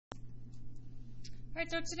Alright,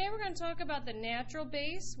 so today we're going to talk about the natural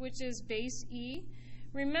base, which is base E.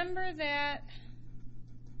 Remember that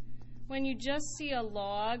when you just see a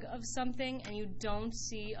log of something and you don't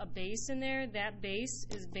see a base in there, that base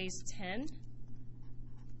is base 10.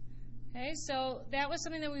 Okay, so that was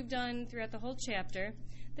something that we've done throughout the whole chapter.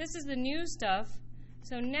 This is the new stuff.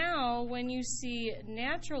 So now when you see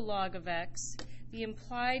natural log of x, the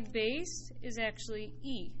implied base is actually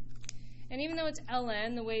E. And even though it's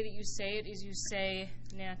ln, the way that you say it is you say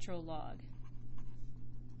natural log.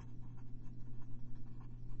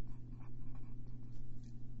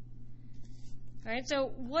 All right,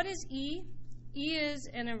 so what is E? E is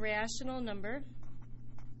an irrational number.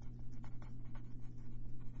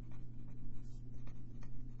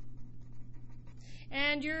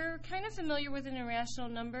 And you're kind of familiar with an irrational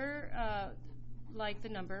number like the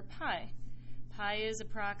number pi. Pi is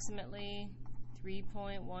approximately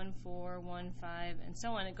 3.1415 and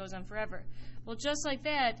so on. It goes on forever. Well, just like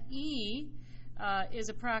that, E is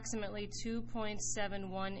approximately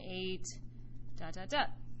 2.718 ...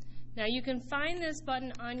 Now you can find this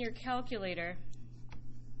button on your calculator.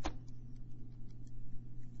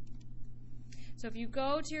 So if you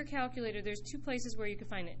go to your calculator, there's two places where you can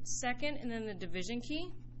find it. Second, and then the division key.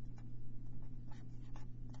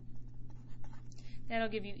 That'll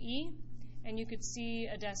give you E, and you could see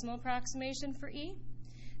a decimal approximation for E.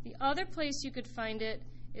 The other place you could find it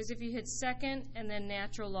is if you hit second and then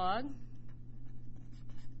natural log.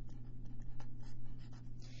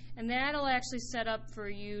 And that'll actually set up for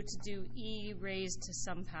you to do E raised to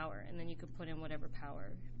some power, and then you could put in whatever power.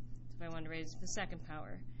 So if I wanted to raise it to the second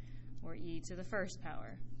power, or E to the first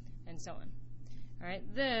power, and so on. All right,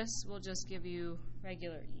 this will just give you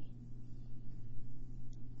regular E.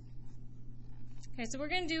 Okay, so we're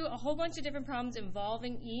going to do a whole bunch of different problems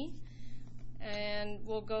involving E, and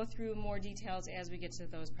we'll go through more details as we get to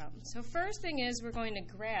those problems. So first thing is we're going to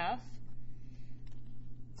graph.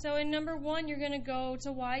 So in number 1, you're going to go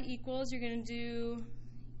to y equals, you're going to do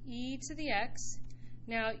e to the x.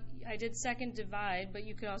 Now, I did second divide, but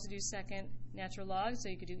you could also do second natural log, so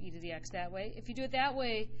you could do e to the x that way. If you do it that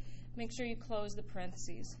way, make sure you close the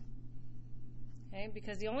parentheses. Okay,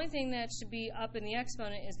 because the only thing that should be up in the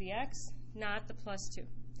exponent is the x, not the plus 2.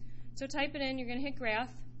 So type it in, you're going to hit graph.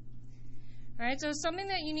 All right, so something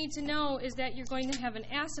that you need to know is that you're going to have an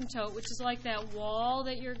asymptote, which is like that wall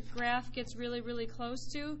that your graph gets really, really close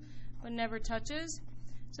to, but never touches.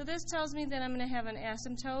 So this tells me that I'm going to have an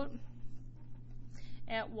asymptote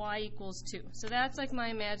at y equals 2. So that's like my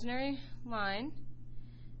imaginary line.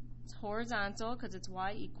 It's horizontal because it's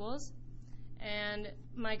y equals. And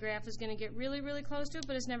my graph is going to get really, really close to it,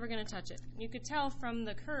 but it's never going to touch it. You could tell from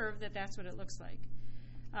the curve that that's what it looks like.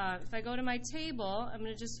 If I go to my table, I'm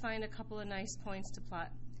going to just find a couple of nice points to plot.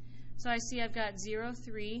 So I see I've got 0,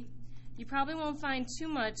 3. You probably won't find too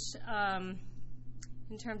much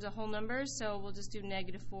in terms of whole numbers, so we'll just do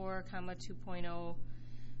 -4,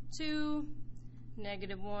 2.02,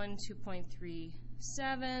 -1,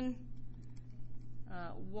 2.37,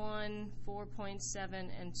 1, 4.7,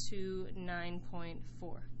 and 2, 9.4.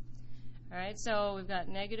 All right, so we've got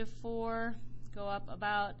 -4, go up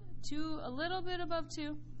about 2, a little bit above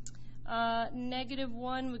 2.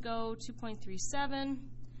 -1 would go 2.37,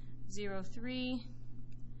 0, 3,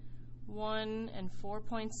 1, and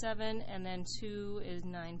 4.7, and then 2 is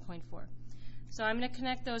 9.4. So I'm going to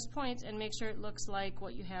connect those points and make sure it looks like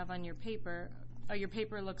what you have on your paper, or your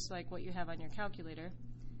paper looks like what you have on your calculator.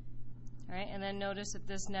 All right, and then notice that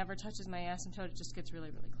this never touches my asymptote, it just gets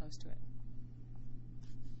really, really close to it.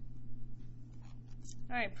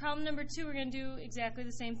 All right, problem number 2, we're going to do exactly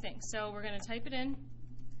the same thing. So we're going to type it in.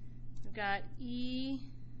 We've got e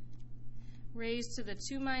raised to the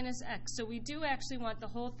 2 minus x. So we do actually want the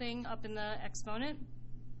whole thing up in the exponent.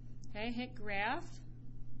 Okay, hit graph.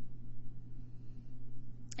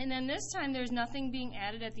 And then this time there's nothing being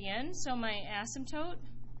added at the end, so my asymptote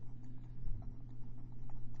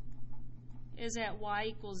is at y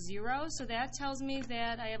equals 0. So that tells me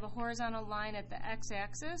that I have a horizontal line at the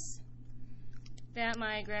x-axis that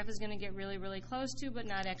my graph is going to get really, really close to, but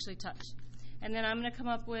not actually touch. And then I'm going to come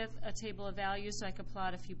up with a table of values so I can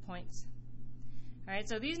plot a few points. All right,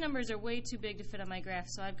 so these numbers are way too big to fit on my graph.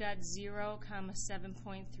 So I've got 0,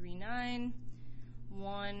 7.39,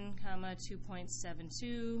 1,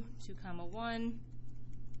 2.72, 2, 1,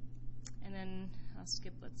 and then I'll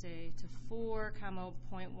skip, let's say, to 4,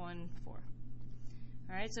 0.14. All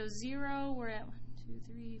right, so 0, we're at 1, 2,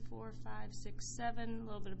 3, 4, 5, 6, 7, a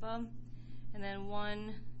little bit above. And then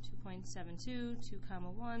 1, 2.72, 2,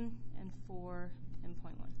 1, and 4, and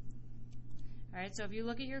 0.1. All right, so if you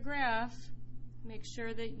look at your graph, make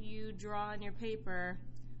sure that you draw on your paper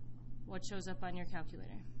what shows up on your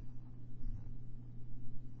calculator.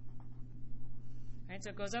 All right, so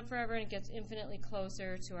it goes up forever and it gets infinitely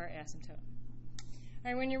closer to our asymptote. All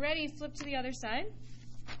right, when you're ready, flip to the other side.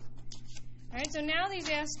 All right, so now these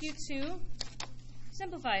ask you to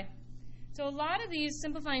simplify. So a lot of these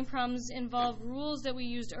simplifying problems involve rules that we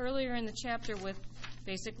used earlier in the chapter with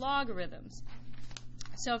basic logarithms.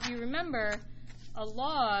 So if you remember, a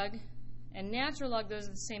log and natural log, those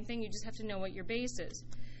are the same thing. You just have to know what your base is.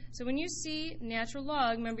 So when you see natural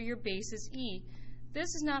log, remember your base is e.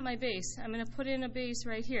 This is not my base. I'm going to put in a base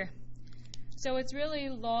right here. So it's really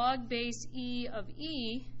log base e of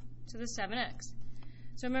e to the 7x.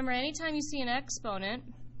 So remember, anytime you see an exponent,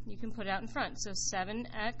 you can put it out in front. So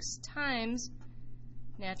 7x times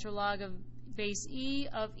natural log of base e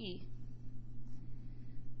of e.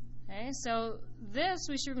 Okay, so this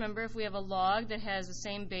we should remember, if we have a log that has the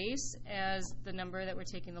same base as the number that we're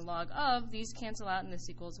taking the log of, these cancel out and this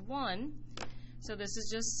equals 1. So this is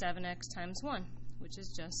just 7x times 1, which is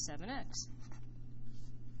just 7x.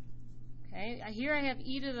 Okay, here I have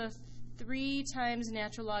e to the 3 times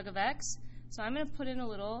natural log of x. So I'm going to put in a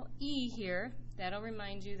little e here. That'll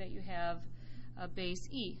remind you that you have a base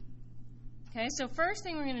e. Okay, so first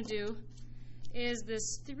thing we're going to do is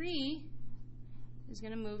this 3 is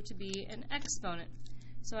going to move to be an exponent.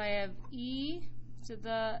 So I have e to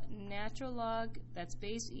the natural log, that's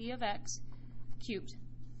base e of x, cubed.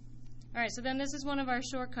 All right, so then this is one of our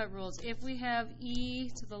shortcut rules. If we have e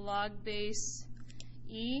to the log base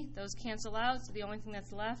e, those cancel out, so the only thing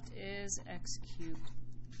that's left is x cubed.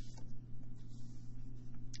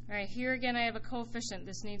 All right, here again I have a coefficient.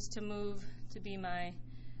 This needs to move to be my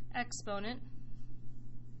exponent.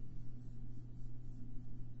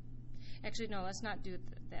 Actually, no, let's not do it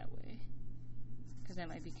that way, because that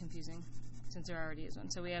might be confusing since there already is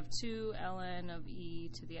one. So we have 2 ln of e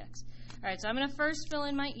to the x. All right, so I'm going to first fill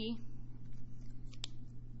in my e.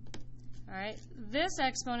 All right, this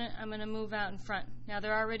exponent I'm going to move out in front. Now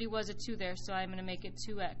there already was a 2 there, so I'm going to make it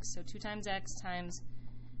 2x. So 2 times x times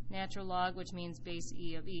natural log, which means base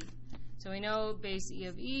e of e. So we know base e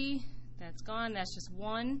of e, that's gone. That's just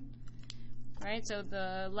 1. Right, so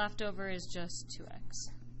the leftover is just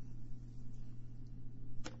 2x.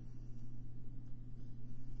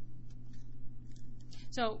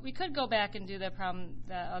 So we could go back and do the problem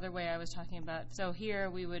the other way I was talking about. So here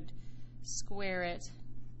we would square it,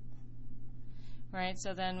 right?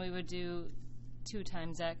 So then we would do 2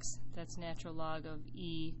 times x. That's natural log of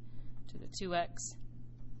e to the 2x,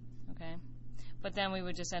 okay? But then we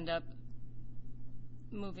would just end up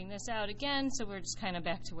moving this out again, so we're just kind of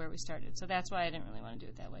back to where we started. So that's why I didn't really want to do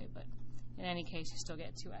it that way, but in any case, you still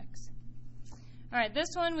get 2x. All right, this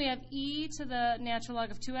one we have e to the natural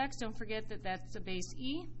log of 2x. Don't forget that that's the base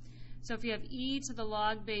e. So if you have e to the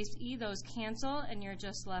log base e, those cancel, and you're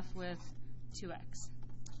just left with 2x.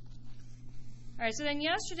 All right, so then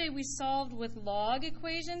yesterday we solved with log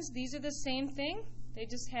equations. These are the same thing. They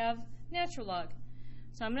just have natural log.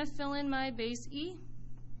 So I'm going to fill in my base e.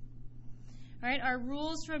 All right, our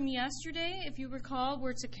rules from yesterday, if you recall,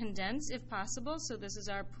 were to condense if possible. So this is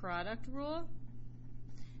our product rule.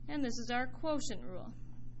 And this is our quotient rule.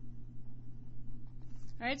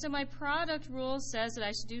 All right, so my product rule says that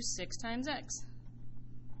I should do 6 times x.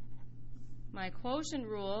 My quotient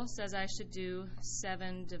rule says I should do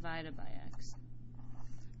 7 divided by x.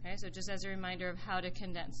 Okay, so just as a reminder of how to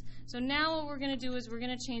condense. So now what we're going to do is we're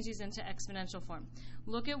going to change these into exponential form.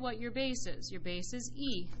 Look at what your base is. Your base is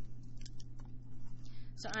e.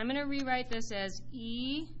 So I'm going to rewrite this as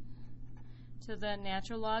e to the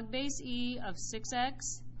natural log base e of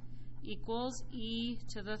 6x equals e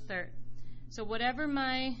to the third. So whatever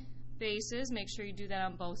my base is, make sure you do that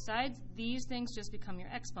on both sides. These things just become your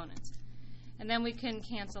exponents. And then we can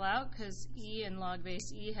cancel out because e and log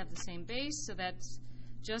base e have the same base, so that's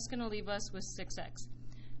just going to leave us with 6x.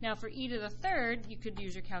 Now for e to the third, you could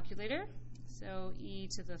use your calculator. So e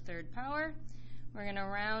to the third power. We're going to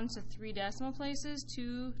round to 3 decimal places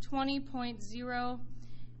to 20.086.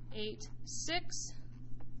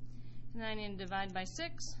 And then I need to divide by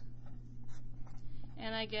 6.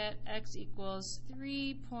 And I get x equals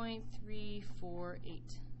 3.348.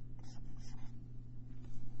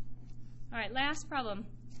 All right, last problem.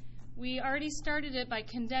 We already started it by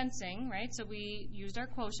condensing, right? So we used our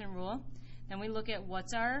quotient rule. Then we look at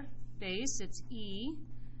what's our base. It's e.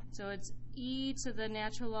 So it's e to the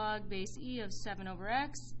natural log base e of 7 over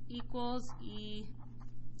x equals e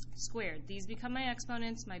squared. These become my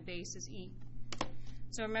exponents. My base is e.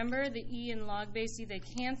 So remember, the e and log base e, they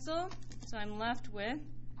cancel. So I'm left with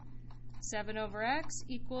 7 over x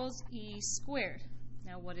equals e squared.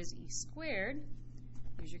 Now what is e squared?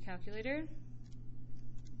 Use your calculator.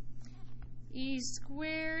 E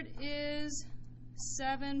squared is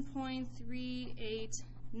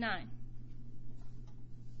 7.389.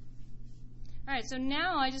 Alright, so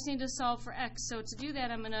now I just need to solve for x. So to do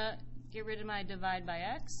that, I'm going to get rid of my divide by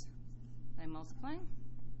x by multiplying.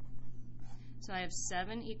 So I have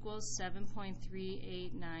 7 equals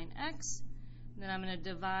 7.389x. Then I'm going to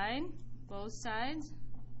divide both sides.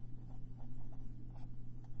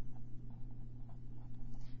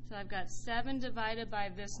 So I've got 7 divided by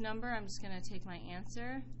this number. I'm just going to take my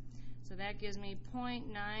answer. So that gives me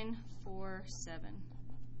 0.947.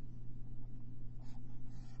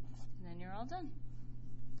 And then you're all done.